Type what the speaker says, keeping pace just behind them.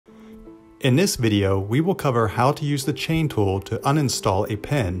In this video, we will cover how to use the chain tool to uninstall a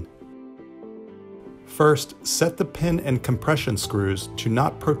pin. First, set the pin and compression screws to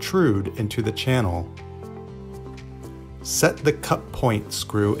not protrude into the channel. Set the cut point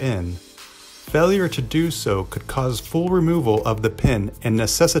screw in. Failure to do so could cause full removal of the pin and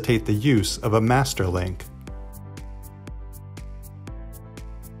necessitate the use of a master link.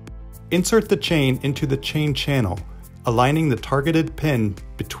 Insert the chain into the chain channel, aligning the targeted pin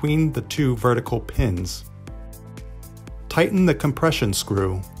between the two vertical pins. Tighten the compression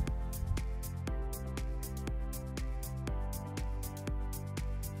screw.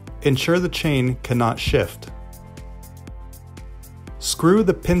 Ensure the chain cannot shift. Screw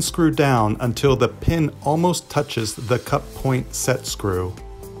the pin screw down until the pin almost touches the cut point set screw.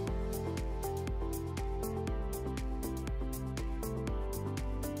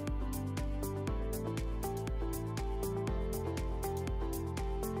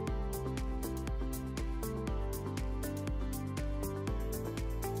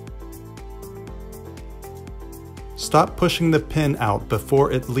 Stop pushing the pin out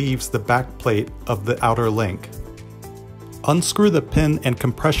before it leaves the back plate of the outer link. Unscrew the pin and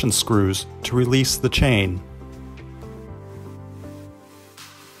compression screws to release the chain.